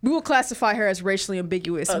 like, we will classify her as racially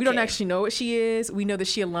ambiguous. We don't Okay. actually know what she is. We know that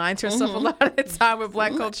she aligns herself a lot of the time with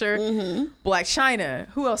Black culture. Black China.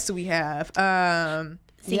 Who else do we have?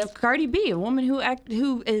 You have Cardi B, a woman who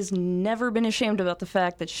has never been ashamed about the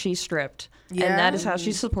fact that she stripped, and that is how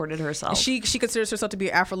she supported herself. She considers herself to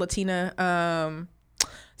be Afro-Latina.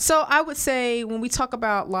 So I would say when we talk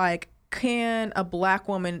about, like, can a Black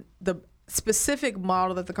woman, the specific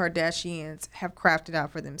model that the Kardashians have crafted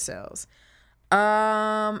out for themselves,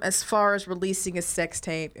 as far as releasing a sex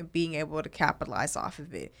tape and being able to capitalize off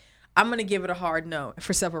of it, I'm going to give it a hard no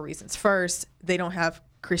for several reasons. First, they don't have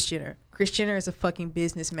Kris Jenner. Kris Jenner is a fucking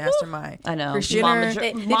business mastermind. I know. Kris Jenner,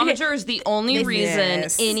 Momager is the only reason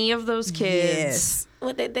Yes. any of those kids. Yes.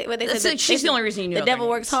 What they That's said, like, she's the only reason you know the devil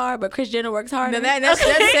their works names. hard, but Kris Jenner works harder. Now that's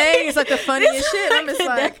saying it's like the funniest shit. I'm just The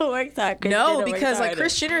like, devil works hard. Kris no, Jenner works because like harder.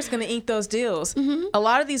 Kris Jenner is going to ink those deals. A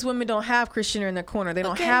lot of these women don't have Kris Jenner in their corner. They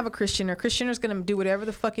don't have a Kris Jenner. Kris Jenner's going to do whatever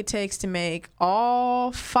the fuck it takes to make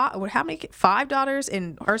all five daughters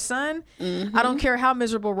and her son. I don't care how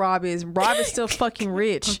miserable Rob is. Rob is still fucking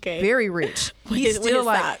rich, very rich. He's with still his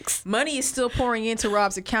like socks. money is still pouring into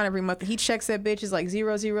Rob's account every month. He checks that bitch is like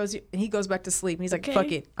 0, 0, 0, and he goes back to sleep. And he's like, fuck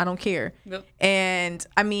it, I don't care. Yep. And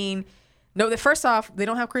I mean, no, first off, they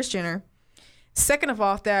don't have Kris Jenner. Second of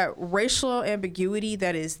all, that racial ambiguity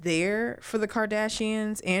that is there for the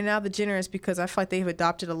Kardashians and now the Jenners, because I feel like they've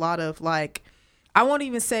adopted a lot of, like, I won't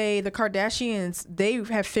even say the Kardashians, they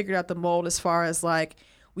have figured out the mold as far as, like,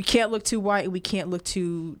 we can't look too white and we can't look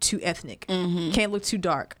too ethnic. Can't look too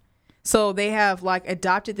dark. So they have, like,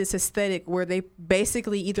 adopted this aesthetic where they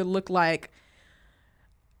basically either look like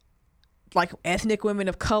ethnic women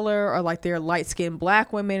of color, or like they're light-skinned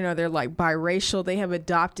Black women, or they're like biracial. They have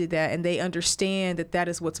adopted that, and they understand that that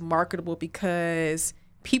is what's marketable because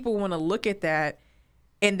people want to look at that,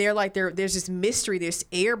 and they're like, there's this mystery, there's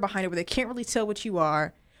air behind it where they can't really tell what you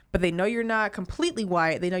are, but they know you're not completely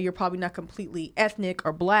white. They know you're probably not completely ethnic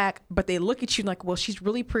or Black, but they look at you like, well, she's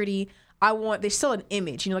really pretty. There's still an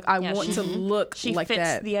image, like, I want to look She like fits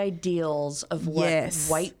that. the ideals of what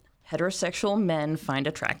white heterosexual men find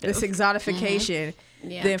attractive. This exotification.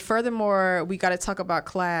 Yeah. Then furthermore, we got to talk about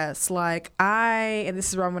class. Like, and this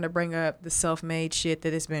is where I'm going to bring up the self-made shit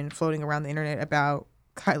that has been floating around the internet about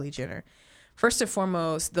Kylie Jenner. First and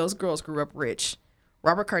foremost, those girls grew up rich.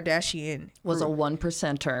 Robert Kardashian was a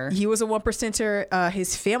 1%er. He was a 1%er.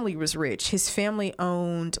 His family was rich. His family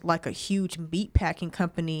owned like a huge meat packing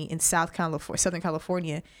company in Southern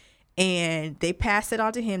California. And they passed it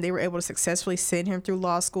on to him. They were able to successfully send him through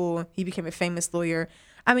law school. He became a famous lawyer.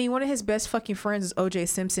 I mean, one of his best fucking friends is O.J.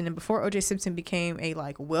 Simpson. And before O.J. Simpson became a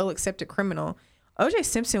like well-accepted criminal, O.J.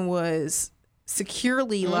 Simpson was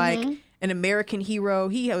securely like an American hero.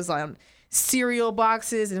 He was on cereal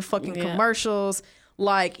boxes and fucking commercials.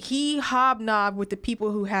 Like, he hobnobbed with the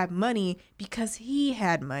people who had money because he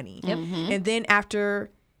had money. And then after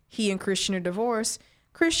he and Kris Jenner divorced,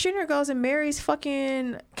 Kris Jenner goes and marries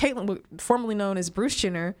fucking Caitlyn, formerly known as Bruce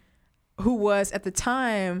Jenner, who was at the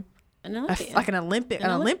time an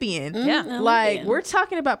Olympian. Yeah. Like, we're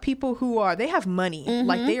talking about people who they have money.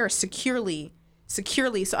 Like, they are securely. So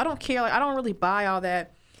I don't care. Like, I don't really buy all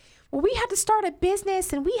that. Well, we had to start a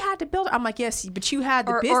business and we had to build it. I'm like, yes, but you had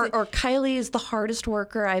the business. Or Kylie is the hardest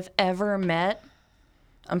worker I've ever met.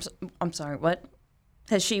 I'm sorry, what?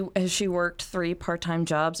 Has she worked 3 part-time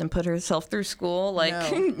jobs and put herself through school? Like,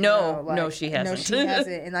 no, she hasn't. No, she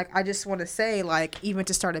hasn't. And like, I just want to say, like, even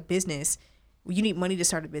to start a business, you need money to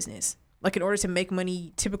start a business. Like, in order to make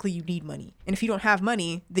money, typically you need money. And if you don't have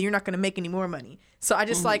money, then you're not going to make any more money. So I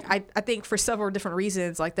just like, I think for several different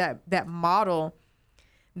reasons, like that model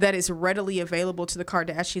that is readily available to the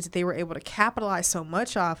Kardashians that they were able to capitalize so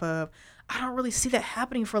much off of, I don't really see that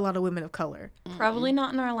happening for a lot of women of color. Probably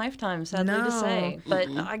not in our lifetime, sadly to say. But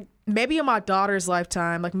maybe in my daughter's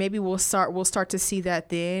lifetime, like maybe we'll start to see that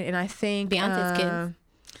then. And I think Beyonce's kids.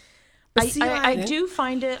 I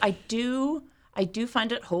do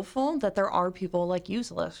find it hopeful that there are people like you,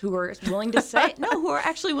 Celeste, who are willing to say who are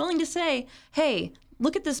actually willing to say, hey,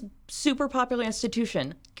 look at this super popular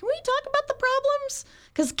institution. Can we talk about the problems?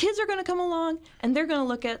 Because kids are going to come along and they're going to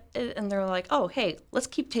look at it and they're like, oh, hey, let's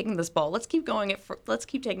keep taking this ball. Let's keep going. Let's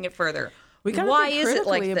keep taking it further. Why is it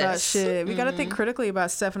like this? Shit. We got to think critically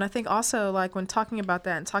about stuff. And I think also, like, when talking about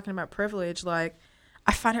that and talking about privilege, like,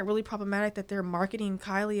 I find it really problematic that they're marketing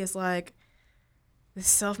Kylie as like this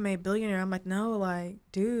self-made billionaire. I'm like, no, like,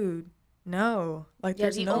 dude, no. Like,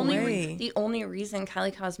 there's no way. The only reason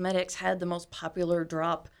Kylie Cosmetics had the most popular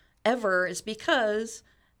drop ever is because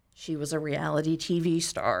she was a reality TV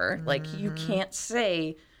star. Like, you can't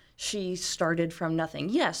say she started from nothing.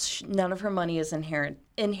 Yes, none of her money is inherent.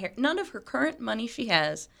 None of her current money she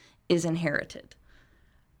has is inherited.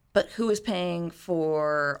 But who is paying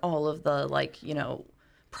for all of the, like, you know,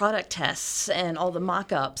 product tests and all the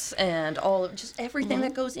mock-ups and all of just everything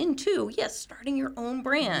that goes into, starting your own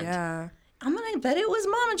brand. Yeah. I'm going to bet it was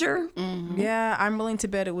Momager. Yeah, I'm willing to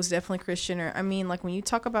bet it was definitely Kris Jenner. I mean, like, when you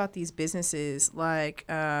talk about these businesses, like,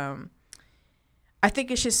 I think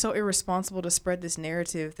it's just so irresponsible to spread this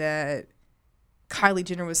narrative that Kylie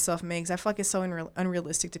Jenner was self-made. 'Cause I feel like it's so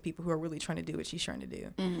unrealistic to people who are really trying to do what she's trying to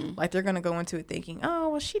do. Like, they're going to go into it thinking, oh,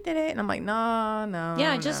 well, she did it. And I'm like, no.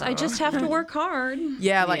 Yeah, I just have to work hard.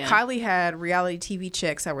 Yeah, like, Kylie had reality TV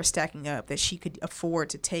checks that were stacking up that she could afford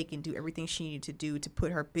to take and do everything she needed to do to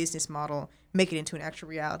put her business model, make it into an actual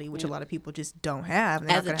reality, which a lot of people just don't have.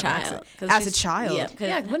 As a child. As a child.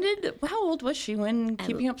 Yeah, How old was she when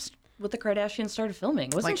Keeping Up with the Kardashians started filming?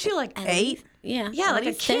 Wasn't she like 8? Yeah, like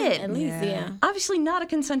a kid. 10, at least, yeah. Obviously not a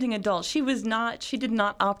consenting adult. She did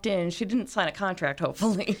not opt in. She didn't sign a contract,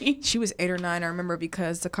 hopefully. She was 8 or 9, I remember,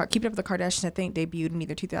 because Keeping Up with the Kardashians, I think, debuted in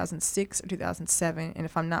either 2006 or 2007. And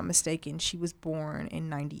if I'm not mistaken, she was born in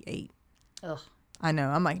 98. Ugh. I know.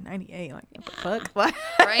 I'm like, 98. Like, what the fuck? Like,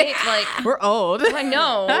 right? Like, we're old. I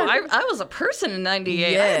know. I was a person in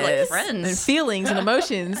 98. Yes. I had, like, friends. And feelings and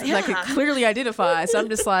emotions that I could clearly identify. So I'm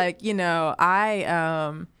just like, you know,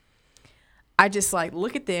 I just, like,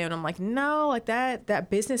 look at them and I'm like, no, like,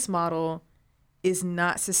 that business model is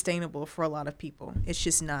not sustainable for a lot of people. It's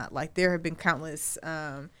just not. Like, there have been countless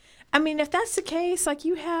I mean, if that's the case, like,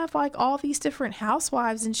 you have, like, all these different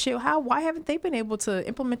housewives and shit. Why haven't they been able to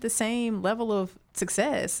implement the same level of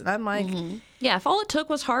success? And I'm like, yeah, if all it took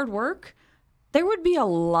was hard work, there would be a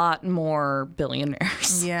lot more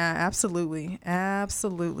billionaires. Yeah, absolutely. I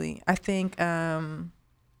think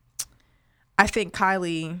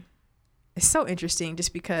Kylie is so interesting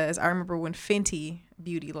just because I remember when Fenty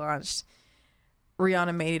Beauty launched,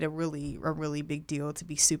 Rihanna made it a really big deal to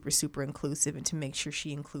be super, super inclusive and to make sure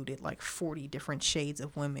she included like 40 different shades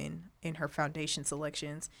of women in her foundation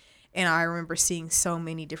selections. And I remember seeing so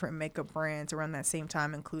many different makeup brands around that same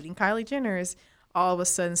time, including Kylie Jenner's, all of a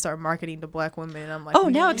sudden start marketing to Black women. And I'm like, oh,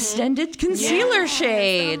 now extended concealer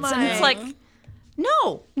shades. And it's like,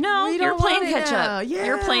 no, you're playing catch up. Yeah,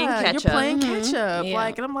 you're playing catch up. Yeah.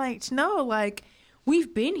 Like, and I'm like, no, like,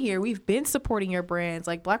 we've been here. We've been supporting your brands.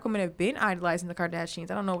 Like, Black women have been idolizing the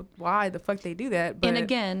Kardashians. I don't know why the fuck they do that. But. And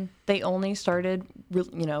again, they only started,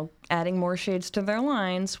 adding more shades to their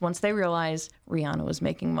lines once they realized Rihanna was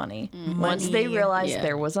making money. Once they realized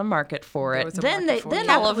there was a market for it. Then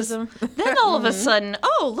all of a sudden,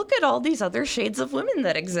 oh, look at all these other shades of women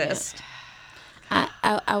that exist.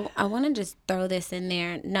 I want to just throw this in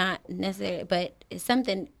there, not necessarily, but it's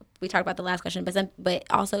something we talked about the last question, but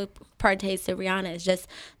also pertains to Rihanna is just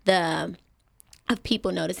of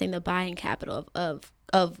people noticing the buying capital of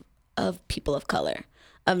people of color,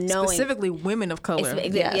 of knowing specifically women of color.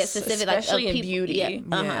 Especially in beauty.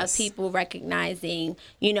 Of people recognizing,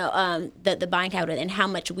 the buying capital and how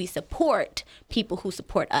much we support people who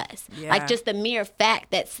support us. Yeah. Like, just the mere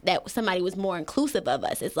fact that somebody was more inclusive of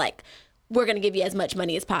us is like, we're going to give you as much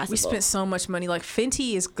money as possible. We spent so much money. Like,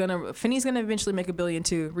 Fenty's gonna eventually make $1 billion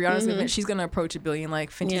too. Rihanna's she's gonna approach $1 billion.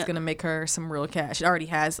 Like, Fenty's gonna make her some real cash. It already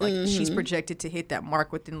has. Like, she's projected to hit that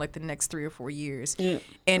mark within like the next 3 or 4 years.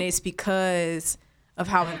 And it's because of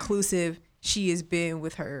how inclusive she has been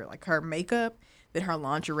with her makeup, that her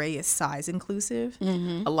lingerie is size inclusive.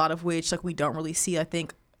 A lot of which we don't really see. I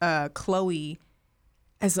think Chloe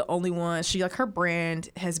as the only one. She her brand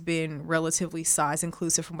has been relatively size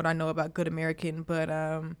inclusive from what I know about Good American, but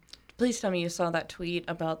Please tell me you saw that tweet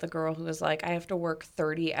about the girl who was like, I have to work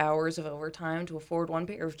 30 hours of overtime to afford one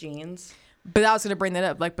pair of jeans. But I was gonna bring that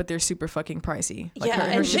up, but they're super fucking pricey.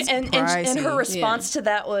 Her shit's pricey. And her response to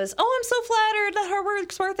that was, "Oh, I'm so flattered that her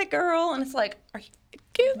work's worth it, girl." And it's like, are you?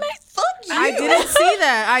 Excuse me, fuck you. I didn't see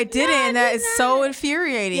that. I didn't, and that is so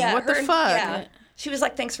infuriating. What the fuck? Yeah. She was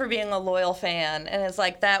like, "Thanks for being a loyal fan," and it's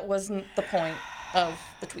like that wasn't the point of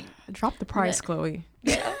the tweet. Drop the price, Chloe.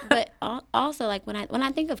 Yeah. But also when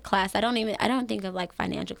I think of class, I don't think of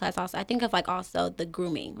financial class. Also, I think of also the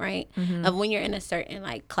grooming, right? Of when you're in a certain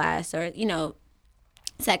class or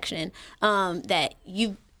section, that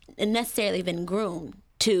you've necessarily been groomed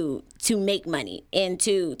to make money and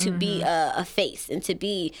to be a face and to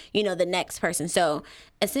be the next person. So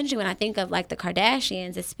essentially, when I think of the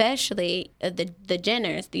Kardashians, especially the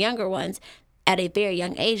Jenners, the younger ones, at a very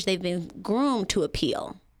young age, they've been groomed to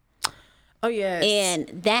appeal. Oh, yes.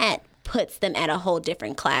 And that puts them at a whole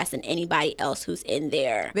different class than anybody else who's in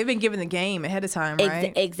there. They've been given the game ahead of time,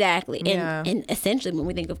 right? Exactly. Yeah. And essentially, when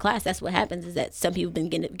we think of class, that's what happens is that some people have been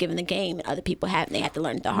given the game and other people haven't. They have to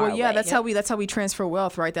learn it the hard way. Well, yeah, that's how we transfer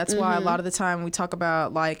wealth, right? That's why a lot of the time we talk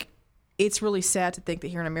about, it's really sad to think that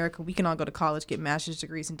here in America, we can all go to college, get master's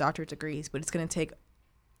degrees and doctorate degrees, but it's going to take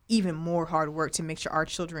even more hard work to make sure our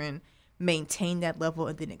children maintain that level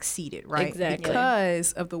and then exceed it, right? Exactly.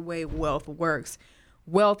 Because of the way wealth works.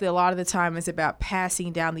 Wealth, a lot of the time, is about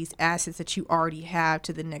passing down these assets that you already have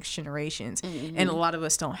to the next generations. And a lot of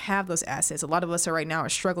us don't have those assets. A lot of us right now are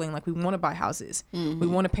struggling. We want to buy houses. We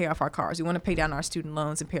want to pay off our cars. We want to pay down our student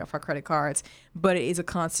loans and pay off our credit cards. But it is a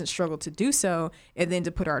constant struggle to do so. And then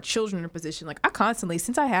to put our children in a position, I constantly,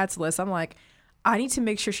 since I had Celeste, I'm like, I need to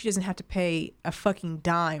make sure she doesn't have to pay a fucking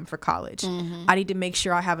dime for college. I need to make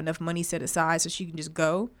sure I have enough money set aside so she can just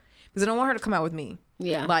go. Because I don't want her to come out with me.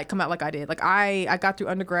 Yeah. Come out like I did. I got through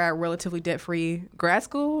undergrad relatively debt-free. Grad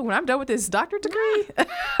school, when I'm done with this doctorate degree,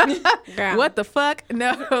 what the fuck?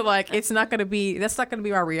 No, it's not going to be, that's not going to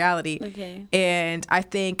be our reality. Okay. And I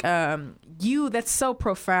think that's so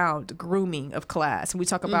profound, grooming of class. And we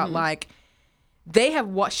talk about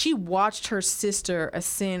she watched her sister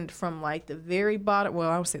ascend from the very bottom. Well,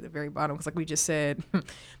 I would say the very bottom because we just said,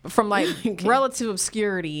 but from relative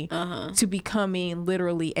obscurity to becoming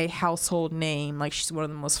literally a household name. She's one of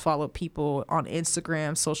the most followed people on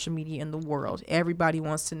Instagram, social media in the world. Everybody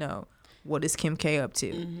wants to know, what is Kim K up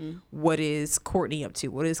to? What is Courtney up to?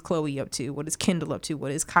 What is Chloe up to? What is Kendall up to?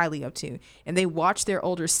 What is Kylie up to? And they watch their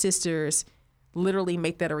older sisters literally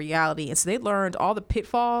make that a reality. And so they learned all the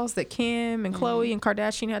pitfalls that Kim and Chloe and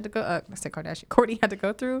Kardashian had to go, Courtney had to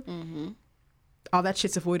go through. All that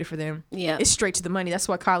shit's avoided for them. Yeah. It's straight to the money. That's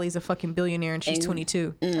why Kylie's a fucking billionaire and she's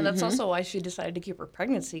 22. And that's also why she decided to keep her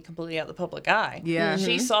pregnancy completely out of the public eye. Yeah.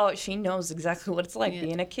 She knows exactly what it's like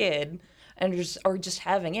being a kid and just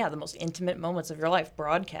having the most intimate moments of your life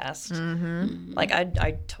broadcast.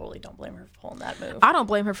 I totally don't blame her for pulling that move. I don't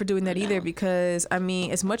blame her for doing that either because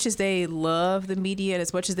as much as they love the media and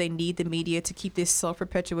as much as they need the media to keep this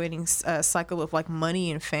self-perpetuating cycle of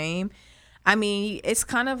money and fame, it's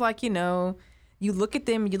kind of you look at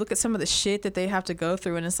them, you look at some of the shit that they have to go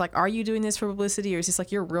through, and it's are you doing this for publicity or is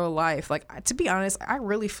this your real life? To be honest, I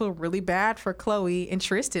really feel really bad for Chloe and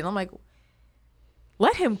Tristan. I'm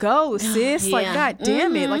let him go, sis. God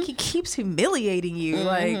damn it. He keeps humiliating you.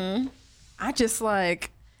 I just at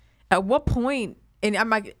what point, and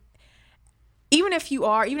I'm even if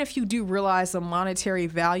you do realize the monetary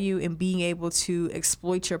value in being able to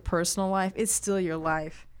exploit your personal life, it's still your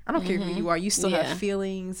life. I don't care who you are. You still have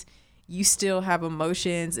feelings. You still have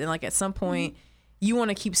emotions. And at some point, you want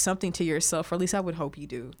to keep something to yourself, or at least I would hope you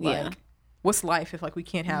do. What's life if we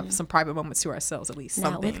can't have some private moments to ourselves, at least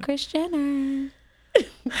something. Not with Kris Jenner.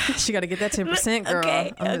 She got to get that 10%, girl.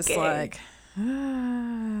 Okay, I'm just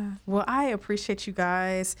well, I appreciate you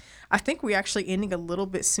guys. I think we're actually ending a little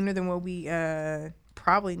bit sooner than what we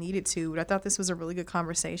probably needed to, but I thought this was a really good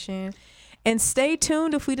conversation. And stay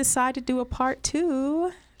tuned if we decide to do a part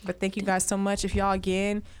 2. But thank you guys so much. If y'all,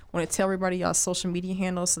 again, want to tell everybody y'all's social media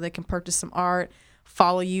handles so they can purchase some art,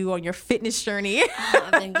 follow you on your fitness journey.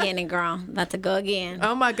 I've been getting it, girl. About to go again.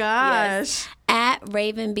 Oh, my gosh. Yes. At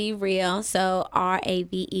Raven Be Real. So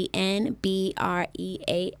RavenBreal.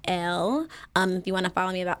 If you want to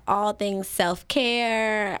follow me about all things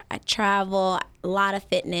self-care, I travel, a lot of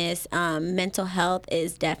fitness. Mental health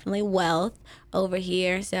is definitely wealth over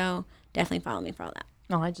here. So definitely follow me for all that.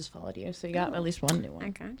 No, I just followed you, so you got at least one new one. I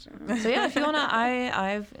gotcha. So yeah, if you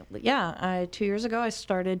wanna, 2 years ago I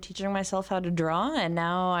started teaching myself how to draw, and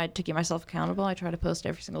now to keep myself accountable, I try to post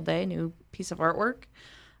every single day a new piece of artwork.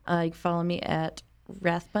 You can follow me at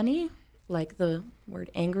wrathbunny, like the word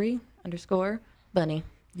angry _bunny.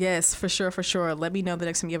 Yes, for sure. Let me know the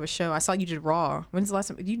next time you have a show. I saw you did Raw. When's the last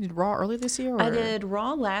time you did Raw? Earlier this year? Or? I did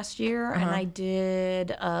Raw last year, and I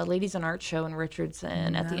did Ladies in Art show in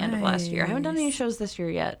Richardson at the end of last year. I haven't done any shows this year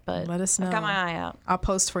yet, but let us know. I've got my eye out. I'll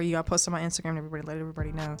post for you. I'll post on my Instagram and let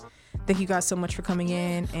everybody know. Thank you guys so much for coming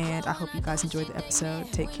in, and I hope you guys enjoyed the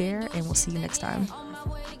episode. Take care, and we'll see you next time.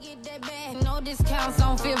 No discounts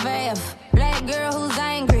on Fifth Ave. Black girl who's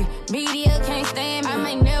angry.